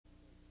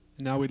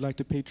Now we'd like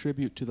to pay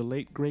tribute to the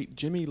late, great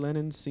Jimmy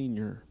Lennon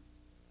Sr.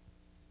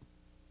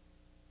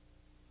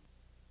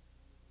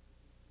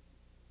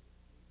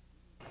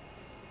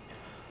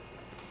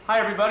 Hi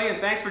everybody, and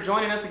thanks for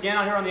joining us again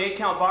out here on the 8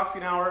 Count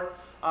Boxing Hour.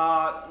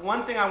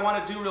 One thing I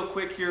want to do real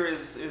quick here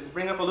is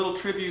bring up a little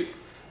tribute.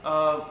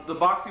 The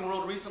boxing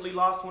world recently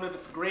lost one of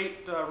its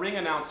great ring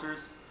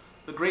announcers.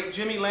 The great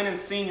Jimmy Lennon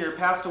Sr.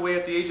 passed away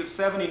at the age of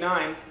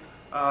 79.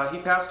 He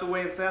passed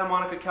away in Santa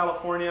Monica,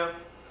 California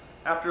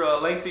after a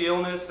lengthy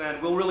illness,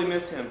 and we'll really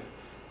miss him.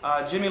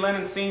 Jimmy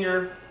Lennon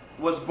Sr.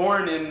 was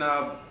born in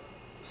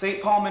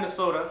St. Paul,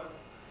 Minnesota,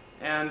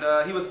 and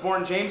he was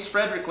born James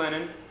Frederick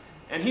Lennon,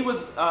 and he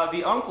was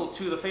the uncle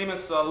to the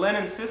famous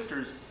Lennon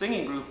Sisters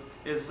singing group.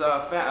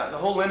 The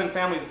whole Lennon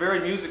family is very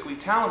musically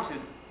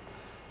talented,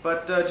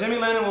 but Jimmy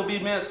Lennon will be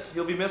missed.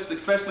 He'll be missed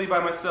especially by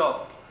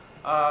myself.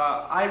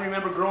 I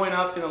remember growing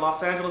up in the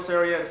Los Angeles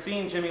area and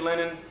seeing Jimmy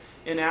Lennon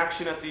in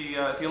action at the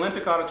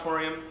Olympic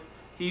Auditorium.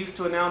 He used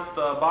to announce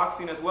the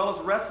boxing as well as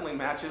wrestling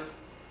matches.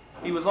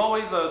 He was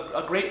always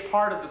a great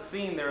part of the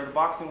scene there, the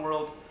boxing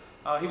world.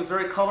 He was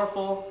very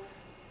colorful,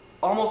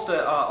 almost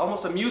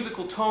a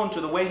musical tone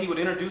to the way he would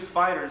introduce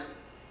fighters.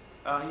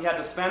 He had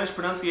the Spanish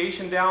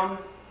pronunciation down.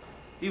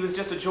 He was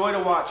just a joy to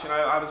watch, and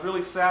I was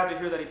really sad to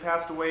hear that he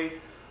passed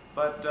away,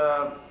 but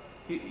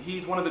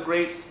he's one of the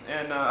greats,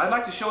 and I'd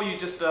like to show you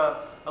just a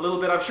little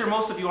bit. I'm sure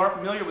most of you are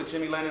familiar with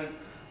Jimmy Lennon,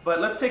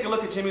 but let's take a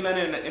look at Jimmy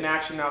Lennon in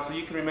action now so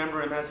you can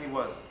remember him as he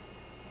was.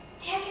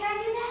 Dad, can I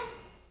do that?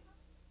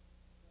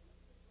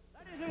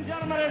 Ladies and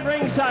gentlemen at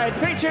ringside,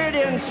 featured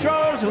in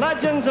Stroh's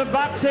Legends of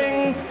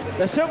Boxing,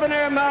 the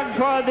souvenir mug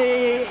for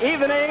the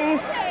evening,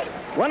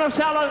 one of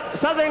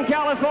Southern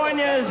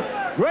California's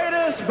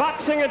greatest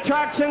boxing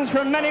attractions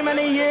for many,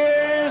 many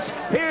years.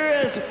 Here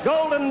is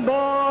Golden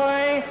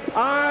Boy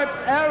Art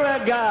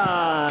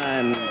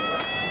Aragon.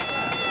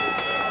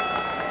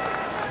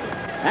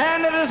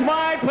 And it is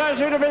my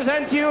pleasure to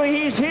present you.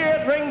 He's here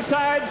at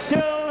ringside,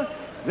 still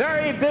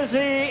very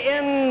busy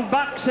in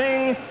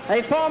boxing,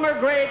 a former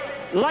great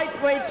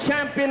lightweight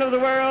champion of the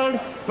world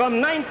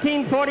from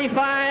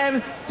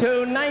 1945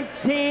 to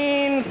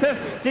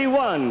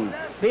 1951.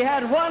 He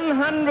had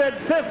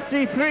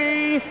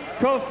 153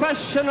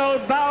 professional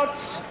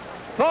bouts.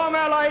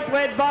 Former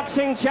lightweight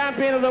boxing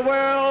champion of the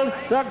world,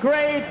 the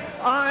great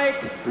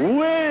Ike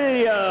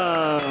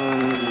Williams.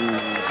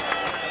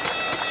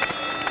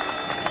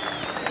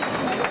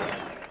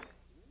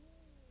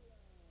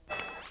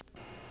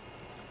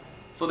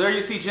 So there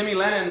you see Jimmy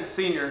Lennon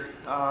Sr.,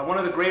 one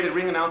of the great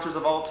ring announcers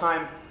of all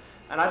time.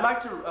 And I'd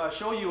like to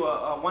show you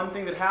one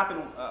thing that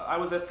happened. I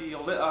was at the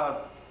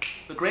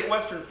Great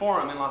Western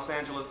Forum in Los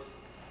Angeles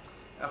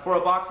for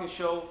a boxing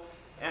show,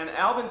 and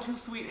Alvin Too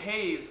Sweet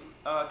Hayes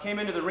came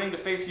into the ring to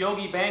face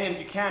Yogi Bangin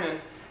Buchanan,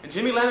 and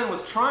Jimmy Lennon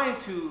was trying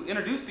to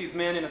introduce these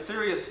men in a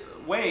serious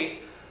way,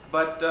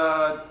 but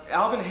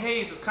Alvin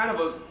Hayes is kind of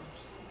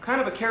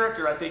a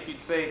character, I think you'd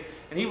say,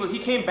 and he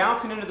came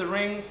bouncing into the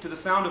ring to the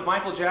sound of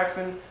Michael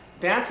Jackson,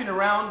 dancing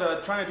around,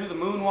 trying to do the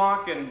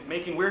moonwalk and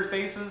making weird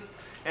faces,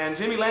 and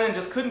Jimmy Lennon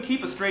just couldn't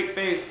keep a straight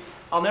face.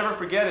 I'll never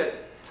forget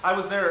it. I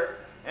was there,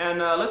 and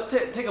let's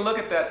take a look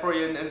at that for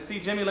you and see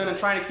Jimmy Lennon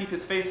trying to keep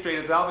his face straight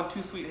as Alvin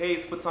Too Sweet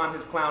Hayes puts on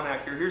his clown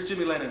act here. Here's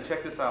Jimmy Lennon.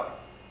 Check this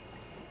out.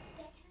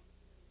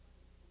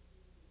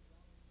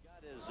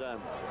 Got his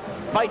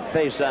fight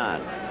face on.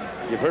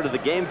 You've heard of the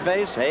game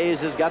face?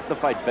 Hayes has got the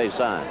fight face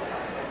on.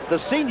 The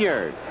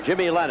senior,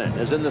 Jimmy Lennon,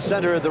 is in the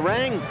center of the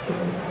ring.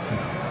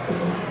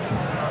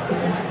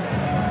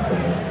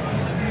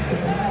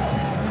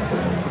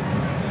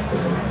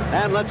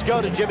 And let's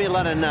go to Jimmy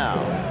Lennon now.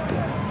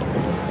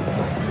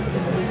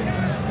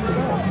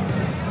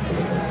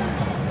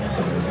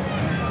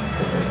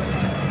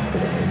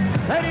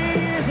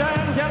 Ladies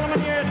and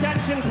gentlemen, your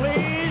attention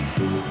please.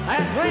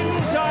 At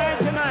ringside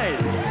tonight,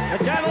 a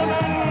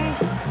gentleman,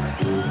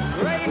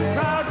 great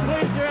crowd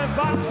pleaser of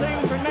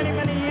boxing for many,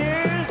 many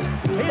years.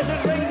 He's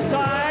at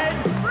ringside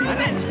and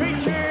he's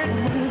featured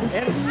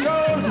in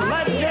Stroh's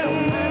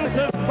Legends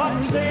of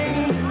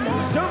Boxing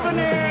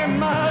souvenir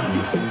mug.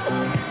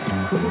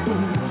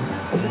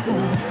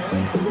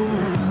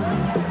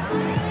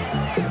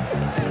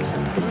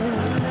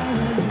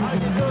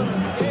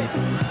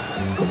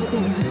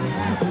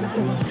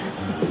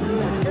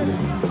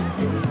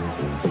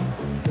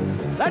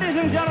 Ladies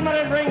and gentlemen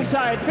at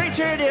ringside,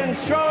 featured in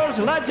Stroh's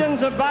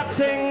Legends of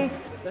Boxing,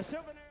 the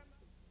souvenir.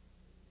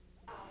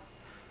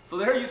 So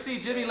there you see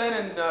Jimmy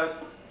Lennon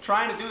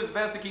trying to do his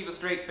best to keep a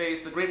straight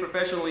face, the great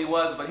professional he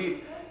was, but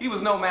he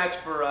was no match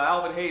for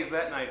Alvin Hayes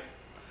that night.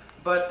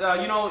 But,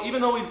 you know,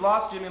 even though we've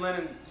lost Jimmy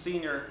Lennon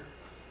Sr.,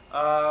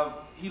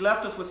 he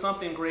left us with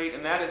something great,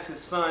 and that is his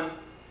son,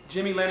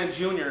 Jimmy Lennon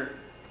Jr.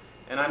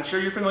 And I'm sure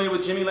you're familiar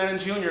with Jimmy Lennon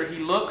Jr. He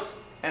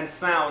looks and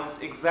sounds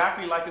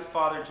exactly like his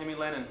father, Jimmy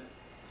Lennon.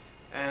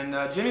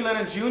 And Jimmy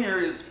Lennon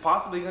Jr. is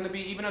possibly going to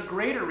be even a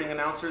greater ring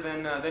announcer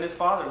than his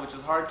father, which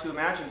is hard to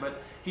imagine,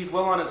 but he's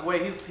well on his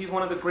way. He's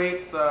one of the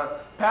greats,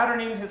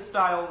 patterning his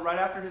style right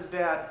after his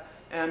dad,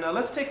 And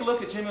let's take a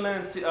look at Jimmy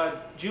Lennon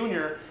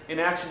Jr. in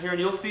action here, and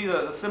you'll see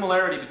the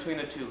similarity between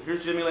the two.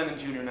 Here's Jimmy Lennon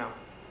Jr. now.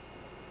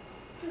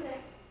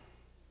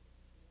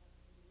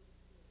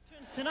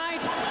 Tonight,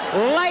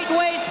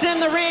 lightweights in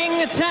the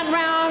ring, 10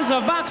 rounds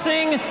of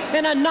boxing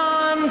in a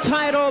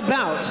non-title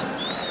bout.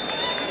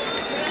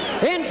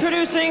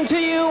 Introducing to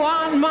you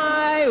on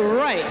my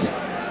right,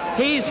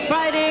 he's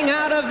fighting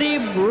out of the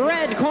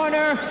red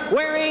corner,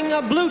 wearing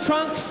blue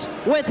trunks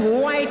with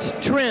white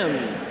trim.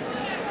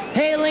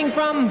 Hailing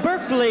from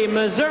Berkeley,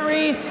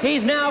 Missouri,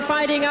 he's now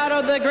fighting out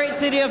of the great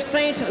city of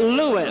St.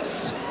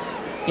 Louis.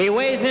 He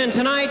weighs in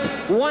tonight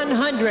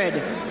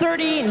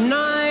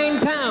 139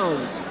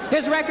 pounds.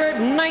 His record,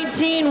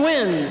 19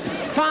 wins,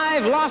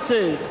 5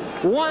 losses,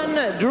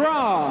 1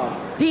 draw.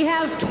 He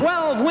has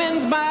 12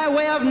 wins by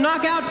way of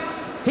knockout.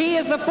 He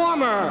is the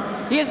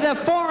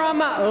Forum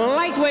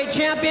lightweight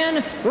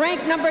champion,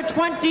 ranked number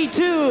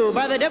 22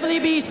 by the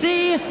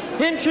WBC,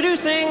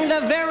 introducing the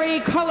very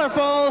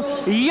colorful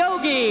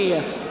Yogi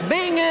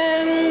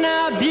Bangin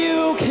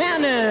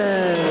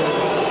Buchanan.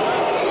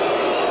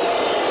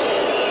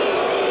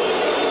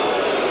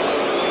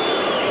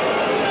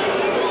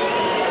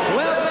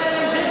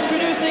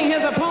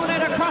 His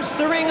opponent across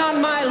the ring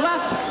on my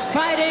left,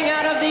 fighting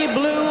out of the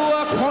blue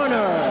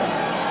corner.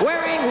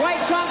 Wearing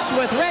white trunks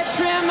with red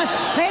trim,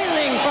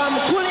 hailing from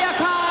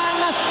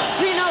Culiacan,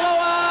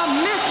 Sinaloa,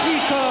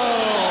 Mexico.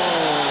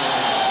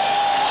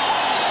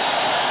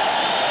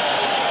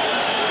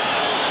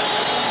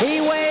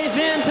 He weighs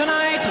in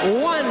tonight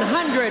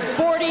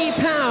 140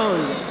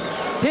 pounds.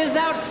 His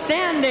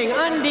outstanding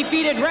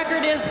undefeated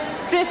record is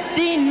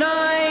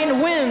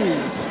 59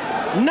 wins,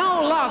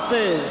 no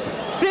losses,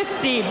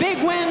 50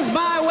 big wins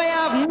by way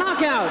of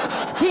knockout.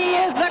 He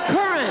is the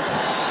current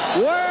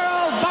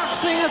World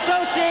Boxing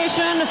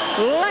Association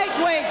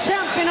lightweight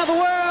champion of the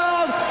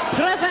world,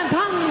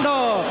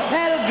 presentando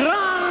el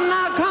gran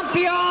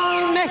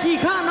campeón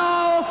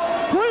mexicano,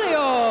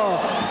 Julio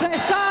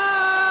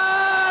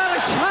César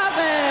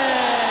Chávez.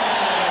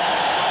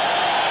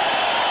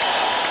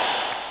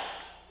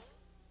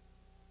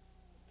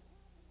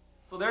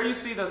 So there you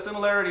see the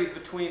similarities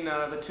between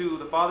the two,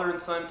 the father and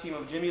son team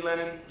of Jimmy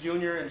Lennon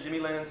Jr. and Jimmy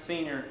Lennon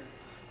Sr.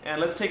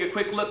 And let's take a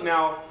quick look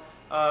now.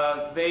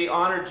 They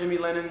honored Jimmy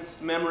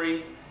Lennon's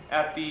memory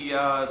at the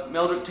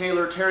Meldrick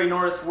Taylor Terry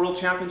Norris World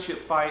Championship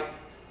fight,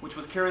 which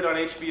was carried on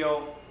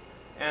HBO.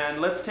 And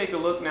let's take a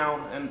look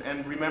now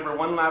and remember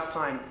one last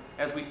time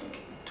as we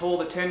told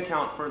the 10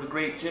 count for the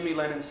great Jimmy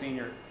Lennon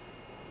Sr.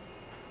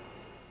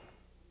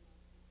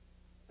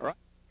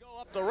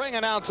 The ring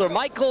announcer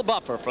Michael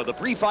Buffer for the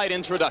pre-fight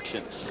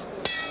introductions.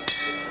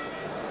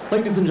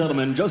 Ladies and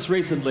gentlemen, just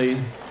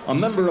recently, a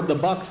member of the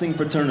boxing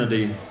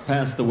fraternity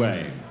passed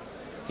away.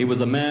 He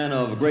was a man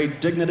of great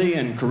dignity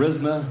and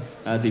charisma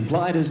as he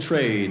plied his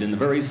trade in the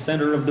very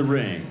center of the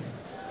ring.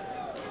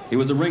 He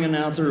was a ring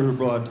announcer who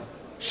brought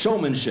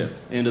showmanship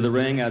into the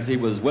ring as he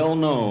was well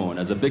known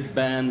as a big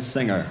band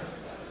singer.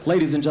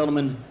 Ladies and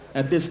gentlemen,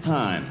 at this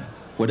time,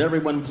 would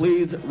everyone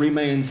please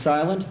remain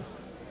silent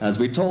as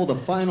we toll the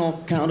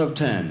final count of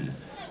 10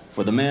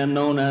 for the man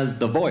known as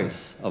the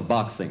voice of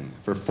boxing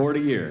for 40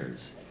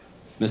 years,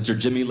 Mr.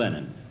 Jimmy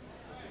Lennon.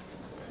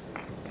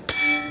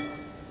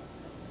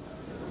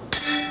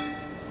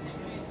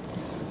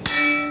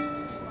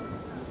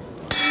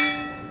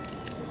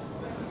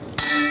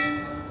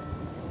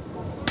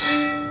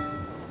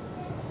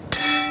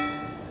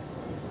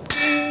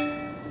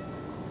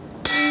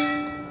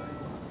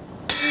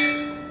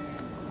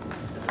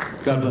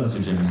 God bless you,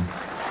 Jimmy.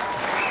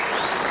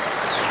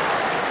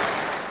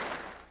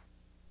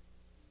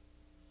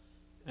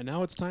 And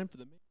now it's time for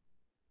the